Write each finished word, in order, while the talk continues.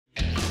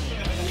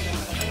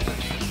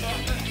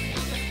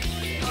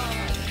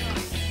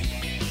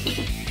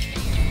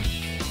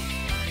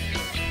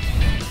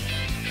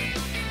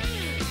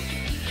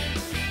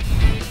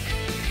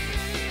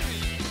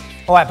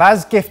All right,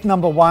 Baz, gift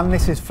number one.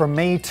 This is from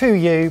me to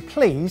you.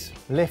 Please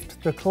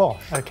lift the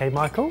cloth. Okay,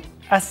 Michael.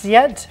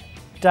 Assiette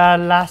de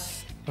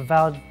las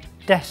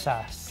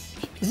Valdesas.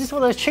 Is this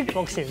one of those chick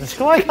boxes?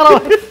 Why can't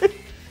I?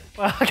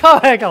 Well, I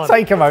can't.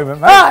 Take a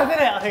moment, mate. Ah, I did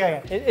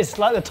it. Okay. It's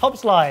like the top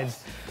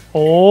slides.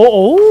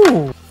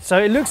 Oh.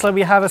 So it looks like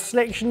we have a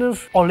selection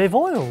of olive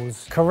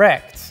oils.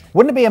 Correct.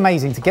 Wouldn't it be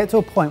amazing to get to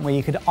a point where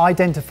you could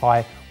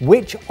identify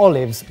which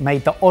olives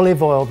made the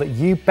olive oil that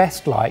you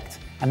best liked,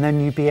 and then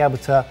you'd be able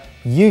to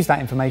use that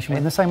information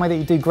in the same way that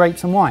you do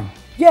grapes and wine?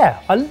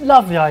 Yeah, I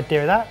love the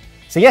idea of that.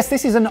 So yes,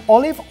 this is an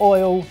olive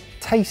oil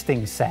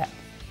tasting set.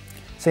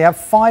 So you have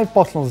 5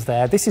 bottles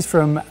there. This is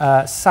from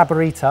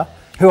Saborita,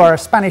 who are a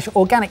Spanish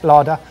organic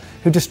larder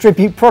who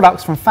distribute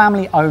products from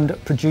family-owned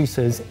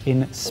producers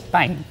in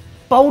Spain.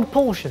 Bold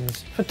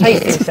portions for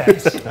tasting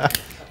sets.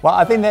 Well,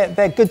 I think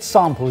they're good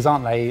samples,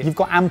 aren't they? You've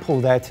got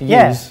ample there to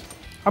Yeah. use.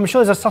 I'm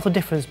sure there's a subtle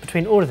difference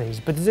between all of these,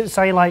 but does it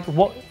say like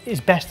what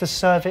is best to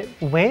serve it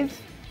with,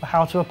 or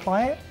how to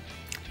apply it?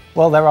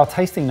 Well, there are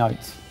tasting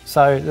notes,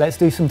 so let's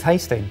do some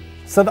tasting.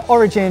 So the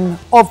origin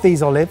of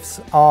these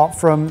olives are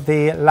from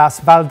the Las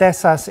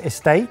Valdesas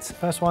estate.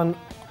 First one,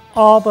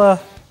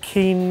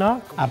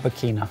 Arbequina.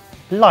 Arbequina.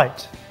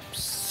 Light,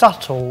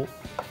 subtle,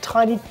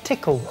 tiny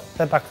tickle at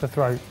the back of the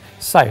throat.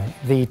 So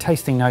the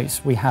tasting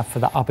notes we have for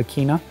the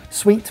Arbequina,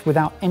 sweet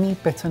without any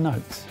bitter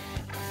notes.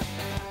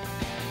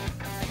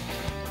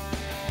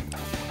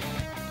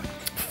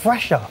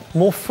 Fresher,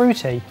 more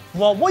fruity.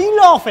 Well, what are you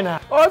laughing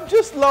at? I'm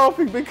just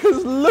laughing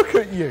because look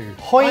at you.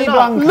 Hoy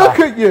Blanca. Look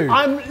at you.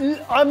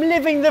 I'm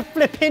living the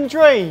flipping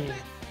dream.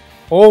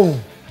 Oh,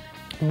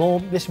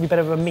 This would be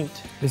better with a meat.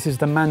 this is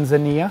the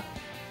Manzanilla.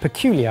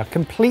 Peculiar,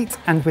 complete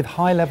and with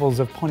high levels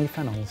of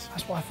polyphenols.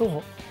 That's what I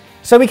thought.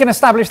 So we can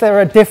establish there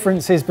are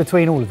differences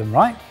between all of them,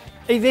 right?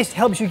 This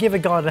helps you give a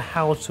guide on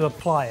how to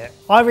apply it.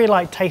 I really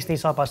like tasting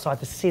these side by side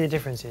to see the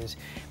differences.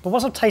 But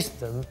once I've tasted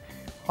them,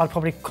 I'd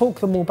probably cork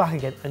them all back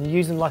again and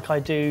use them like I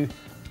do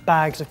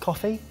bags of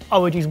coffee. I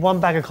would use 1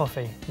 bag of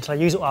coffee until I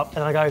use it up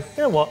and I go,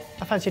 you know what,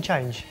 I fancy a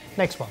change.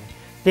 Next one.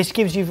 This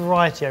gives you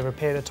variety over a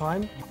period of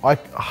time. I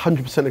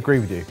 100% agree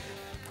with you.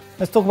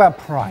 Let's talk about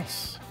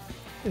price.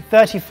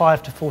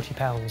 35 to 40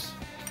 pounds.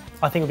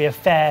 I think would be a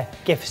fair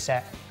gift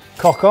set.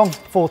 Cock on,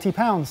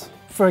 £40.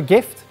 For a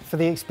gift, for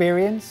the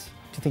experience,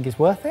 do you think it's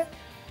worth it?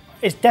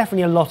 It's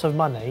definitely a lot of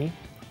money,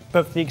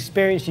 but for the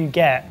experience you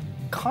get,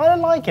 kind of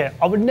like it.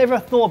 I would never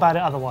have thought about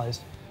it otherwise.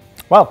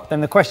 Well,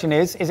 then the question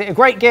is it a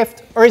great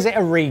gift or is it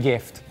a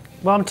re-gift?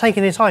 Well, I'm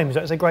taking this home,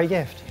 so it's a great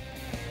gift.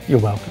 You're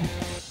welcome.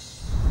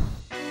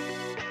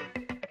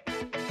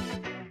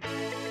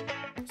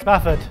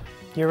 Spafford,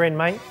 you're in,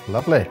 mate.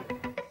 Lovely.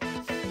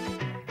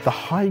 The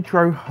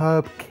Hydro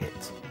Herb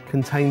Kit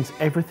contains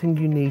everything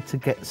you need to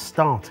get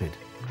started.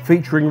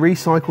 Featuring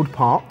recycled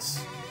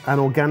parts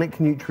and organic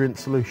nutrient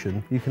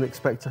solution, you can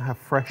expect to have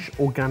fresh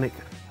organic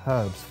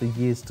herbs for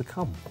years to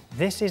come.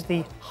 This is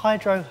the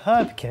Hydro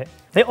Herb Kit.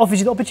 It offers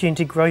you the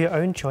opportunity to grow your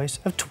own choice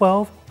of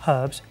 12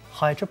 herbs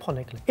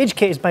hydroponically. Each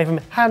kit is made from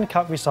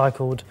hand-cut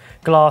recycled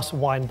glass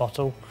wine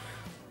bottle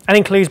and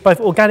includes both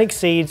organic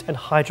seeds and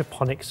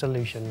hydroponic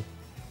solution.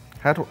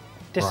 How do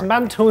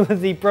Dismantle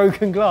the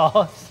broken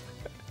glass.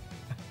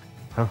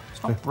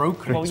 It's not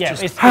broken. Well, yeah,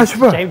 just...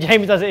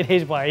 James does it in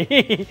his way.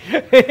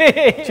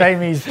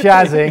 Jamie's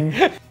jazzing.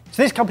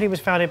 So this company was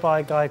founded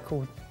by a guy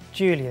called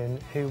Julian,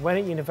 who when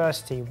at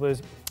university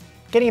was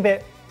getting a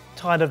bit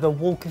tired of the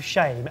walk of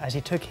shame as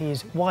he took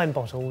his wine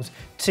bottles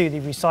to the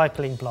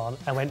recycling plant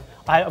and went,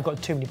 I've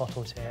got too many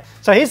bottles here.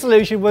 So his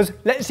solution was,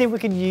 let's see if we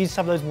can use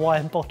some of those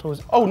wine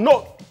bottles. Oh,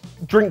 not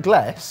drink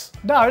less.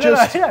 No,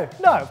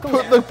 of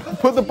course.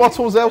 Put the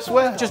bottles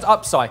elsewhere. Just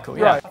upcycle,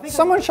 yeah. Right.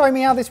 Someone show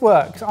me how this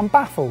works. I'm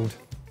baffled.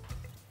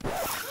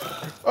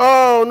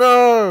 Oh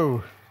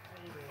no!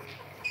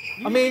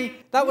 I mean,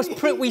 that was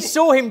we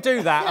saw him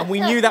do that and we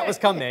knew that was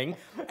coming.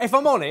 If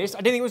I'm honest, I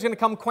didn't think it was going to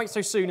come quite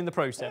so soon in the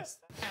process.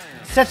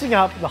 Setting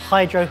up the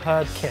Hydro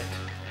Herb Kit.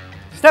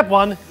 Step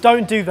 1,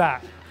 don't do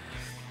that.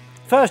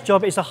 First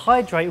job is to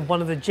hydrate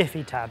one of the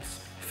Jiffy tabs.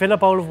 Fill a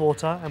bowl of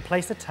water and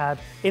place the tab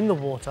in the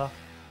water,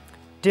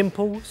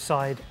 dimple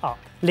side up.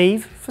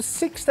 Leave for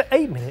 6 to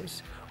 8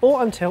 minutes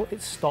or until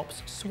it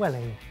stops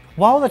swelling.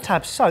 While the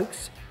tab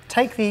soaks,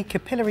 take the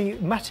capillary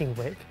matting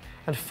wick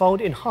and fold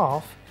in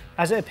half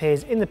as it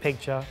appears in the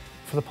picture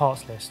for the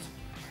parts list.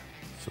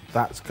 So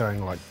that's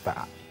going like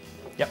that.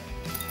 Yep.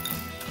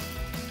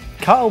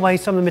 Cut away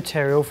some of the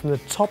material from the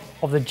top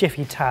of the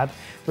Jiffy tab,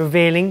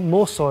 revealing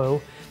more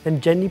soil,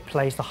 then gently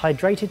place the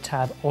hydrated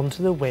tab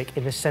onto the wick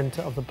in the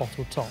centre of the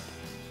bottle top.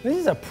 This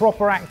is a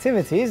proper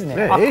activity, isn't it?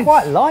 Yeah, it I is.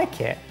 quite like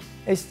it.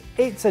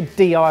 It's a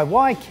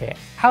DIY kit.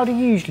 How do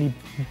you usually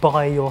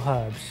buy your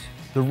herbs?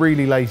 The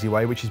really lazy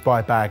way, which is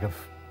buy a bag of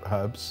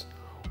herbs,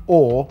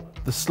 or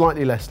the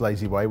slightly less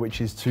lazy way,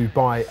 which is to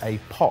buy a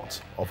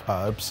pot of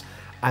herbs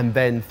and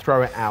then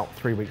throw it out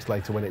 3 weeks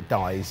later when it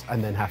dies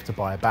and then have to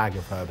buy a bag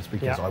of herbs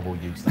because I will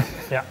use them.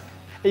 Yeah.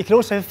 You can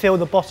also fill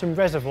the bottom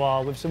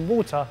reservoir with some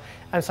water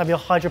and some of your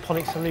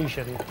hydroponic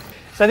solution.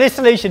 So this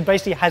solution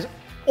basically has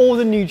all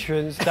the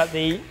nutrients that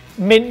the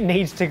mint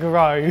needs to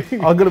grow. I'm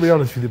going to be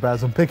honest with you,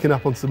 Baz, I'm picking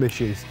up on some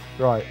issues.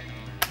 Right.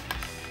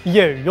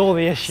 You're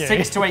the issue.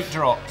 6 to 8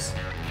 drops.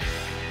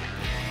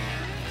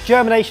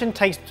 Germination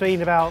takes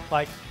between about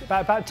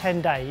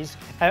 10 days,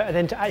 and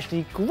then to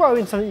actually grow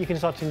in something you can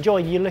start to enjoy,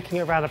 you're looking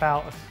at around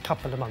about a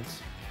couple of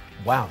months.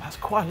 Wow, that's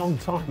quite a long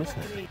time,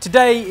 isn't it?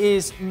 Today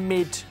is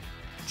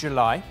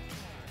mid-July.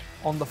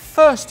 On the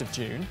 1st of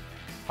June,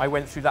 I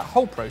went through that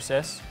whole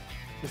process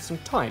with some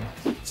time.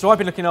 So I've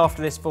been looking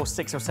after this for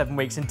 6 or 7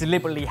 weeks and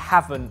deliberately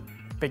haven't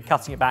been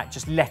cutting it back,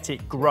 just let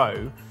it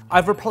grow.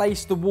 I've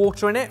replaced the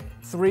water in it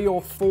 3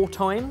 or 4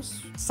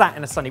 times, sat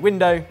in a sunny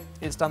window,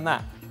 it's done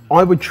that.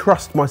 I would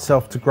trust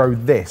myself to grow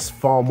this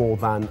far more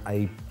than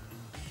a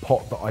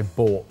pot that I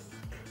bought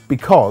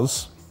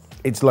because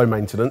it's low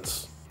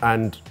maintenance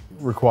and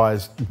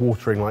requires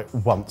watering like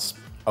once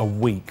a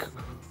week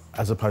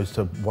as opposed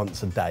to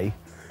once a day.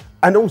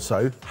 And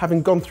also,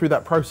 having gone through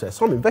that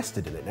process, I'm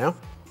invested in it now.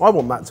 I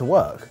want that to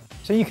work.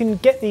 So you can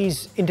get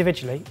these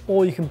individually,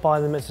 or you can buy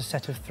them as a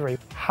set of 3.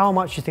 How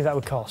much do you think that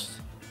would cost?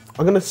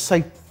 I'm going to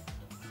say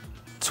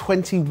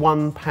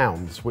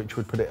 £21, which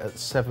would put it at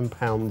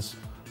 £7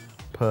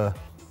 per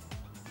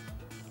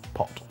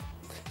pot.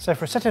 So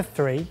for a set of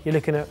 3, you're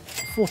looking at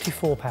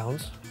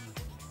 £44.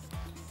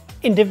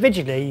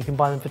 Individually, you can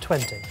buy them for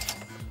 20.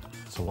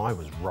 So I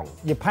was wrong.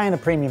 You're paying a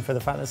premium for the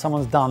fact that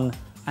someone's done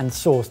and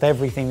sourced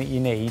everything that you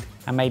need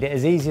and made it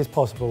as easy as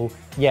possible,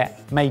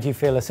 yet made you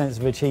feel a sense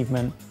of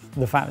achievement for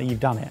the fact that you've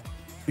done it.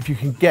 If you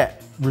can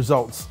get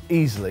results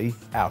easily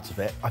out of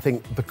it, I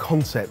think the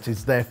concept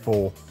is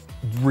therefore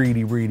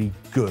really, really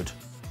good.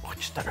 I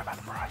just don't know about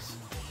the price.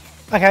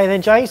 Okay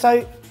then, Jay,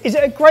 so is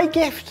it a great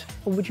gift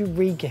or would you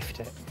re-gift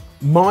it?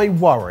 My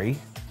worry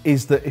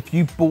is that if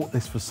you bought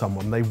this for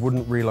someone, they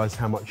wouldn't realise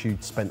how much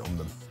you'd spent on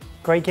them.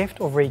 Great gift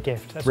or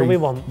re-gift? That's what we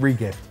want.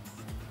 Re-gift.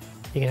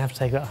 You're going to have to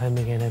take that home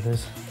again,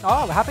 Evers.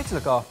 Oh, I'm happy to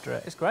look after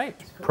it, it's great.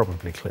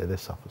 Probably clear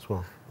this up as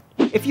well.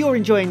 If you're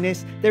enjoying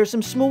this, there are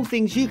some small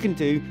things you can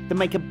do that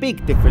make a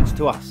big difference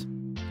to us.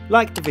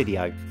 Like the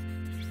video,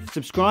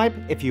 subscribe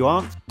if you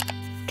aren't,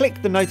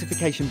 click the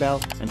notification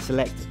bell and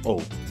select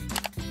all.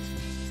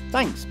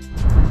 Thanks.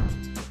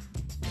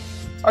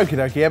 Okie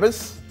dokie,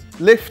 Ebbers.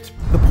 Lift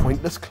the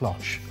pointless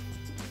cloche.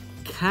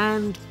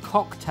 Canned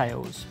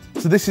cocktails.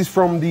 So this is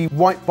from the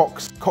White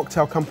Box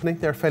Cocktail Company.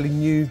 They're a fairly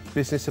new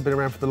business, have been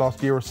around for the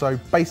last year or so,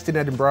 based in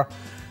Edinburgh,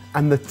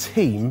 and the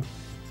team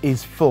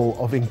is full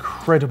of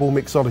incredible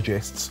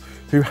mixologists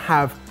who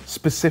have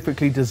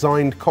specifically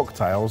designed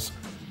cocktails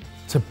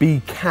to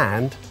be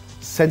canned,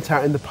 sent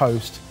out in the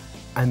post,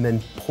 and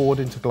then poured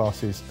into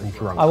glasses and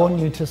drunk. I want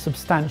you to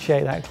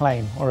substantiate that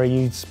claim, or are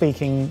you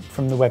speaking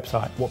from the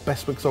website? What,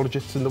 best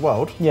mixologists in the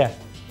world? Yeah.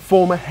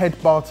 Former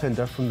head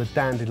bartender from the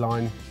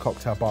Dandelion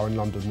Cocktail Bar in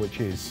London, which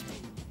is...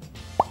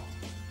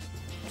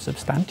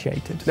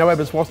 Substantiated. Now,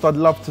 Ebbers, whilst I'd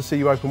love to see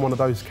you open one of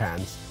those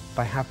cans,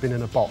 they have been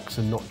in a box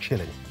and not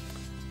chilling.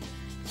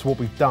 So what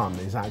we've done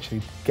is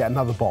actually get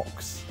another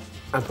box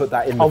and put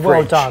that in the fridge.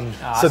 Well done.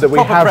 So that we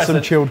have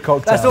some chilled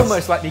cocktails. That's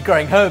almost like me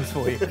growing herbs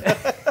for you.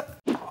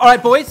 All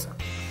right, boys.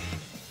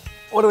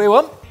 What do we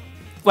want?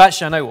 Well,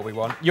 actually, I know what we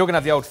want. You're going to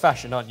have the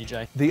old-fashioned, aren't you,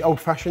 Jay? The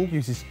old-fashioned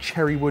uses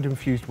cherry wood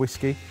infused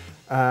whiskey.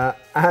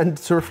 And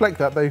to reflect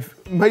that, they've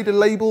made a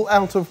label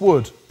out of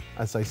wood,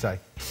 as they say.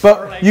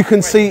 But you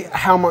can see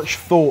how much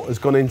thought has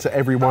gone into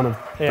every one of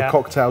the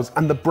cocktails,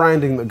 and the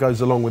branding that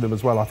goes along with them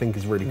as well, I think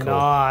is really cool.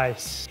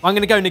 Nice. I'm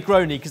going to go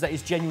Negroni because that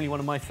is genuinely one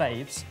of my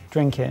faves.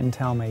 Drink it and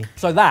tell me.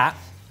 So that,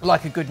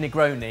 like a good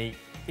Negroni,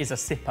 is a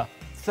sipper.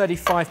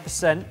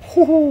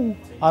 35%.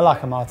 I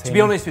like a martini. To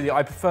be honest with you,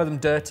 I prefer them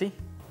dirty.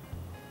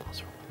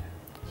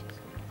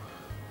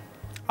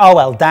 Oh,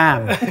 well,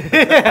 damn.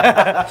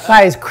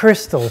 That is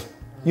crystal.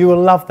 You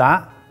will love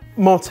that.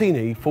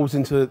 Martini falls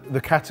into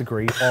the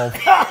category of...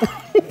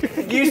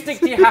 You stick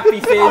to your happy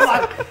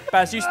fizz.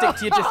 Baz, you stick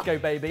to your disco,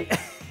 baby.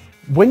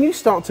 When you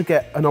start to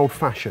get an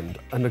old-fashioned,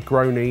 a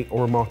Negroni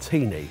or a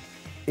martini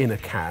in a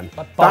can...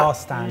 A bar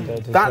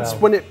standard as That's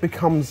well. when it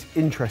becomes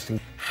interesting.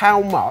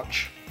 How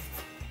much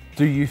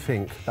do you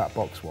think that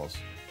box was?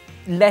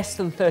 Less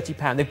than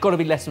 £30. They've got to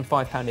be less than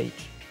 £5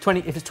 each.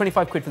 If it's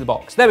 25 quid for the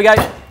box. There we go,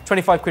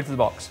 25 quid for the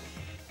box.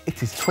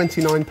 It is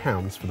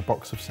 £29 for the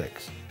box of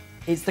 6.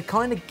 It's the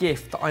kind of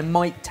gift that I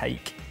might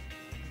take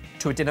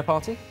to a dinner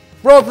party.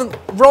 Rather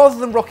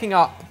than rocking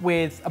up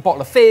with a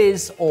bottle of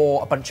fizz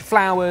or a bunch of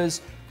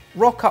flowers,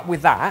 rock up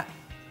with that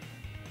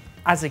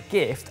as a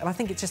gift. And I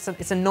think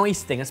it's a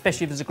nice thing,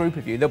 especially if there's a group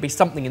of you. There'll be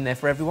something in there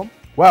for everyone.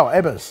 Well,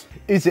 Ebbers,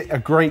 is it a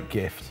great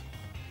gift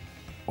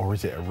or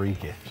is it a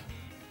re-gift?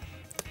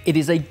 It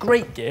is a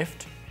great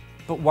gift,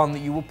 but one that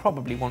you will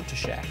probably want to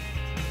share.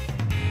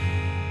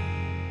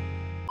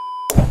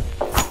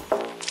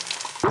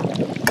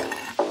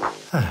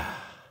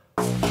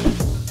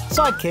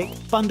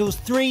 Sidekick bundles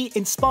 3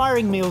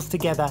 inspiring meals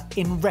together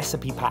in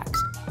recipe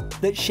packs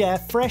that share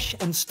fresh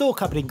and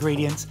store-cupboard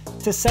ingredients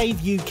to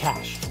save you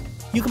cash.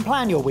 You can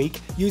plan your week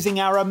using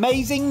our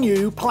amazing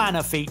new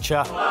planner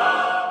feature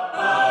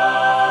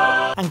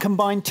and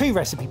combine 2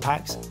 recipe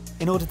packs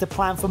in order to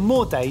plan for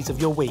more days of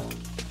your week.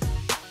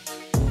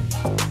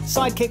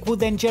 Sidekick will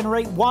then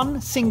generate one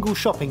single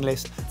shopping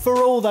list for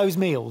all those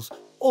meals,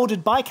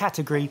 ordered by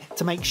category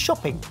to make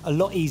shopping a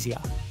lot easier.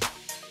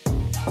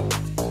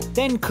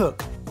 Then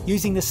cook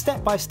using the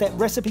step-by-step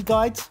recipe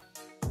guides,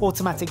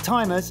 automatic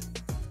timers,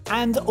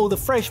 and all the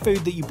fresh food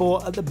that you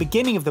bought at the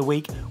beginning of the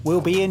week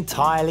will be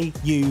entirely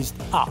used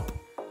up.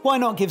 Why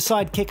not give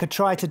Sidekick a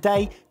try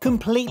today,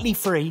 completely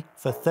free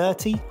for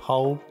 30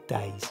 whole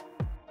days?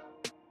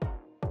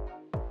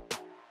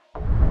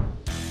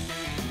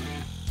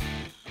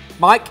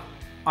 Mike,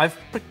 I've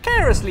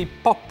precariously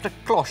popped a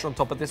cloche on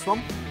top of this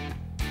one.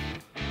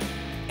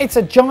 It's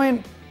a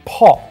giant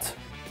pot,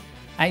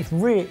 and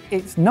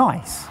it's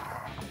nice.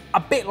 A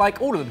bit like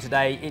all of them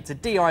today, it's a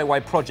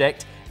DIY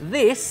project.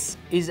 This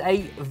is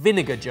a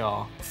vinegar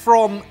jar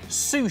from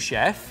Sous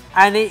Chef,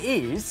 and it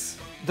is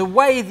the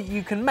way that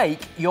you can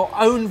make your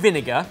own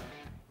vinegar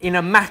in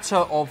a matter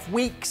of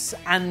weeks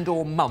and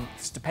or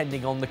months,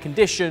 depending on the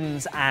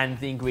conditions and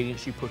the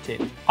ingredients you put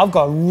in. I've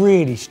got a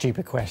really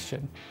stupid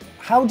question.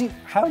 How do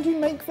you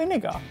make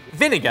vinegar?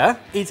 Vinegar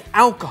is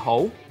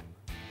alcohol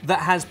that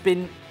has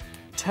been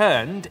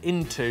turned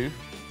into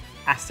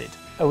acid.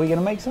 Are we going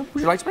to make some?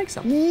 Would you like to make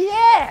some?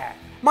 Yeah!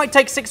 Might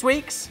take 6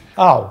 weeks.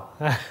 Oh.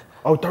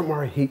 Oh, don't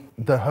worry,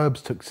 the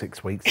herbs took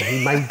 6 weeks and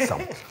he made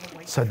some.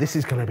 So this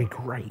is going to be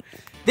great.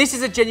 This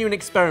is a genuine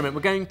experiment. We're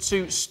going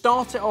to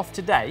start it off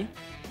today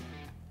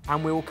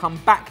and we will come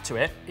back to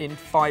it in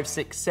 5,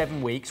 6,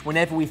 7 weeks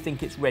whenever we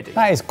think it's ready.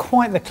 That is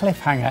quite the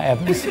cliffhanger,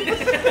 Evans.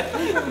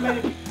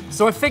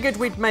 So I figured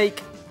we'd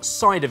make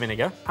cider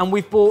vinegar, and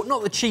we've bought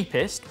not the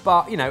cheapest,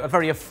 but you know, a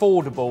very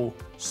affordable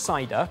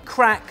cider.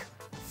 Crack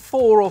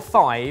 4 or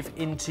 5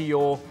 into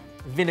your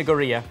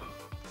vinaigrette.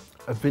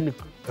 A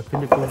vinegar.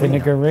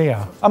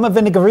 Vinaigrette. I'm a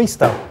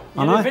vinegarista,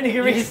 aren't I?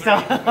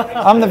 Vinegarista.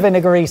 I'm the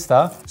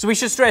vinegarista. So we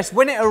should stress,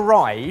 when it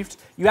arrived,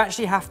 you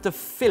actually have to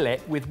fill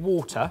it with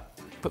water,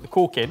 put the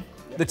cork in,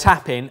 the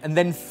tap in, and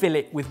then fill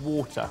it with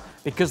water,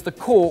 because the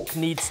cork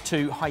needs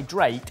to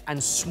hydrate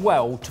and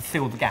swell to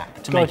fill the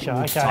gap, to make it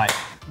watertight.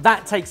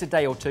 That takes a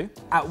day or 2,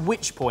 at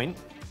which point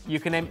you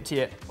can empty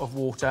it of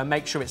water,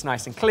 make sure it's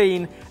nice and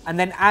clean, and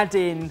then add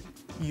in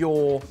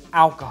your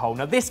alcohol.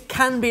 Now this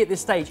can be at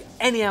this stage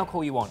any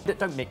alcohol you want.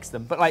 Don't mix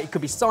them, but like it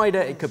could be cider,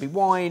 it could be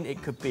wine,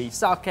 it could be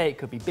sake, it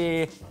could be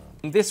beer.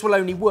 And this will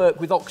only work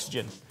with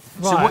oxygen.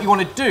 Right. So what you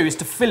want to do is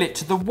to fill it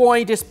to the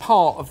widest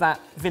part of that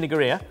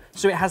vinaigrette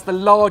so it has the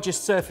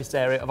largest surface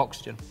area of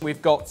oxygen.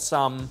 We've got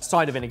some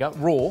cider vinegar,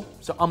 raw,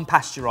 so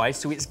unpasteurised,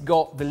 so it's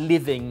got the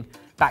living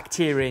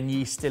bacteria and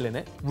yeast still in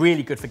it.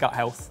 Really good for gut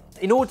health.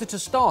 In order to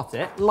start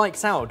it, like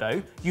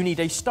sourdough, you need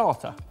a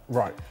starter.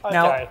 Right.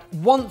 Now,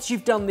 once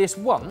you've done this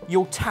once,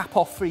 you'll tap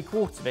off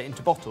 3/4 of it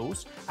into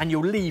bottles and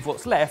you'll leave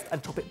what's left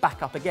and top it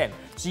back up again.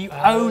 So you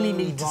only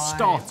need to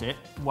start it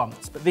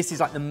once. But this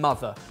is like the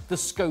mother, the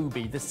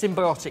SCOBY, the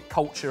symbiotic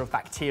culture of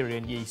bacteria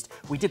and yeast.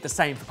 We did the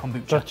same for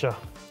kombucha. Gotcha.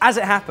 As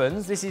it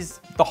happens, this is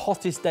the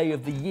hottest day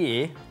of the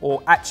year,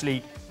 or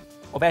actually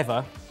of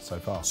ever. So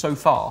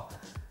far.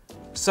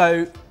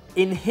 So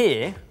in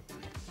here,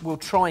 we'll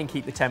try and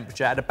keep the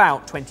temperature at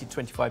about 20 to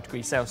 25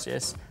 degrees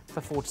Celsius for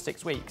 4 to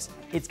 6 weeks.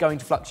 It's going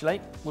to fluctuate.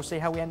 We'll see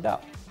how we end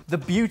up. The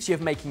beauty of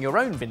making your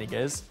own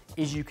vinegars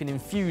is you can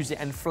infuse it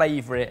and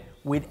flavour it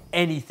with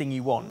anything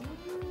you want.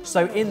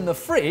 So in the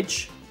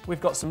fridge,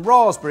 we've got some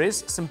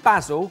raspberries, some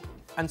basil,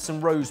 and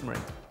some rosemary.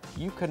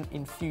 You can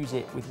infuse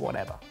it with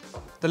whatever.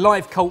 The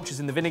live cultures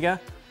in the vinegar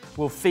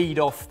will feed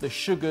off the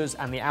sugars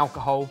and the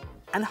alcohol,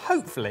 and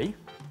hopefully,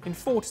 in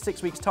 4 to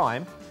 6 weeks'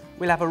 time,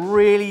 we'll have a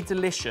really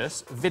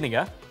delicious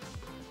vinegar,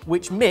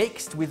 which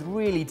mixed with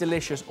really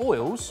delicious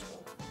oils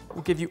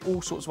will give you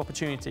all sorts of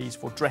opportunities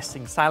for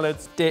dressing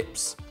salads,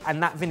 dips,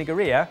 and that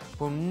vinaigrette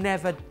will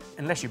never,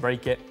 unless you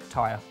break it,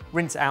 tire.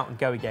 Rinse it out and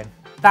go again.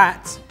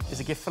 That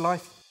is a gift for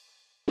life.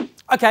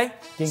 Okay,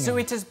 so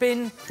it has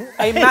been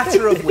a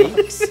matter of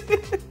weeks,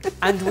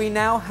 and we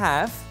now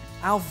have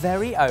our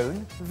very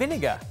own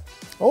vinegar.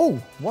 Oh,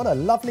 what a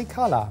lovely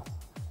colour.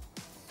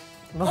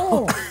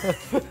 Oh.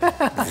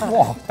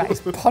 Wow, that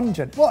is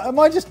pungent. What, am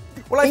I just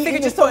Well, I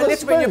figured just put a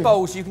little bit in your spoon?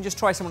 bowl so you can just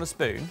try some on a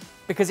spoon,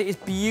 because it is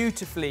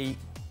beautifully,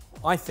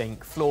 I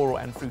think, floral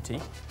and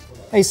fruity.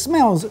 It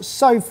smells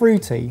so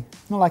fruity,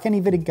 not like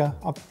any vinegar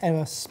I've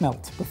ever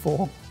smelt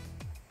before.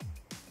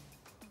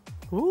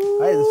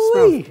 Ooh, It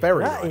smells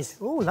very that nice.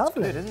 is, ooh,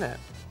 lovely. Good, isn't it?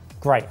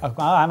 Great,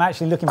 I'm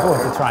actually looking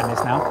forward to trying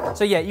this now.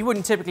 So yeah, you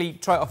wouldn't typically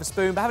try it off a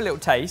spoon, but have a little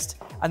taste,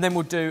 and then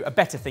we'll do a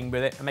better thing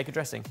with it and make a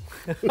dressing.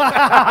 It's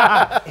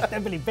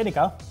definitely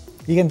vinegar.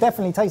 You can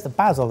definitely taste the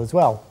basil as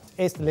well.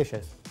 It's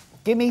delicious.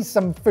 Give me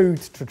some food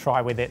to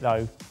try with it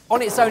though.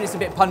 On its own, it's a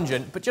bit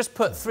pungent, but just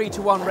put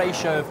 3-to-1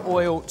 ratio of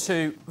oil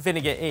to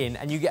vinegar in,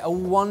 and you get a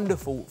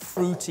wonderful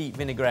fruity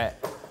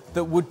vinaigrette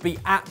that would be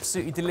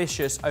absolutely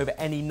delicious over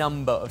any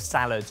number of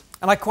salad.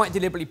 And I quite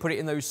deliberately put it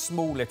in those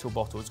small little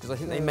bottles because I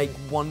think they make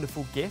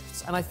wonderful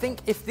gifts. And I think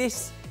if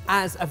this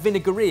as a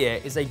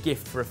vinaigrette is a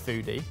gift for a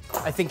foodie,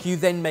 I think you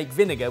then make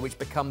vinegar, which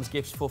becomes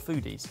gifts for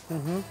foodies.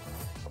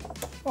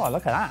 Oh,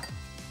 look at that.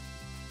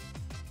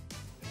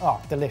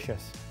 Oh,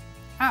 delicious.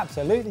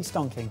 Absolutely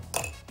stonking.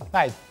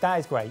 That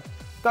is great.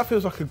 That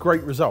feels like a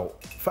great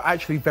result for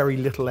actually very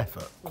little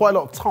effort. Quite a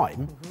lot of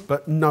time,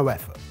 but no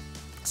effort.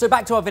 So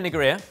back to our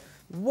vinaigrette.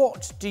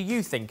 What do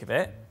you think of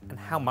it, and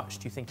how much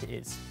do you think it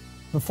is?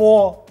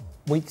 Before,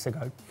 weeks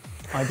ago,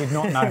 I did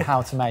not know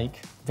how to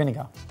make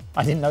vinegar.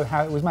 I didn't know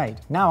how it was made.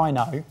 Now I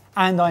know,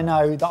 and I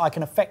know that I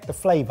can affect the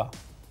flavour.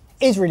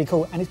 It's really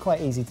cool, and it's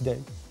quite easy to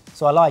do.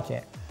 So I like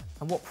it.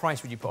 And what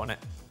price would you put on it?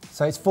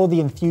 So it's for the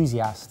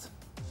enthusiast.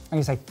 I'm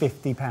gonna say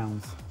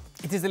 £50.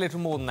 It is a little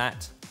more than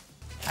that,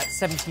 at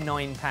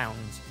 £79.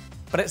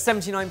 But at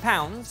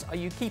 £79, are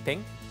you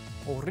keeping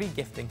or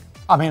re-gifting?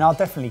 I mean, I'll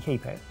definitely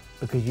keep it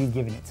because you've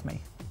given it to me.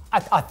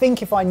 I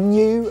think if I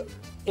knew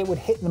it would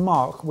hit the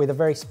mark with a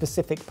very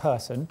specific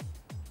person,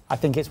 I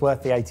think it's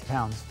worth the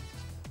 £80.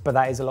 But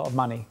that is a lot of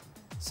money.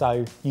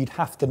 So you'd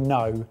have to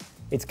know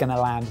it's gonna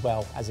land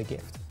well as a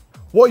gift.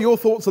 What are your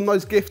thoughts on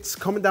those gifts?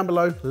 Comment down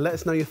below, let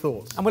us know your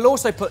thoughts. And we'll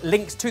also put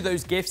links to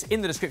those gifts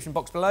in the description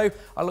box below,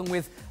 along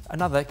with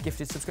another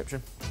gifted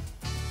subscription.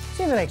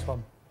 See you in the next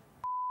one.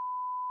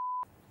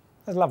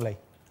 That's lovely.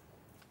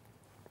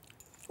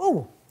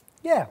 Oh,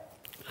 yeah.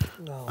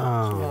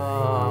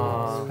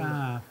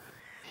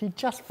 He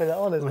just put it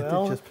on as I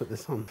well. did just put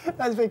this on.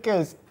 That's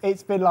because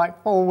it's been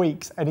like 4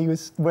 weeks and he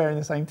was wearing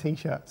the same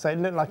t-shirt. So it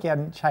looked like he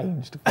hadn't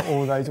changed for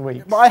all those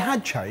weeks. But I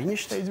had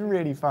changed. It's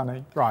really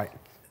funny. Right.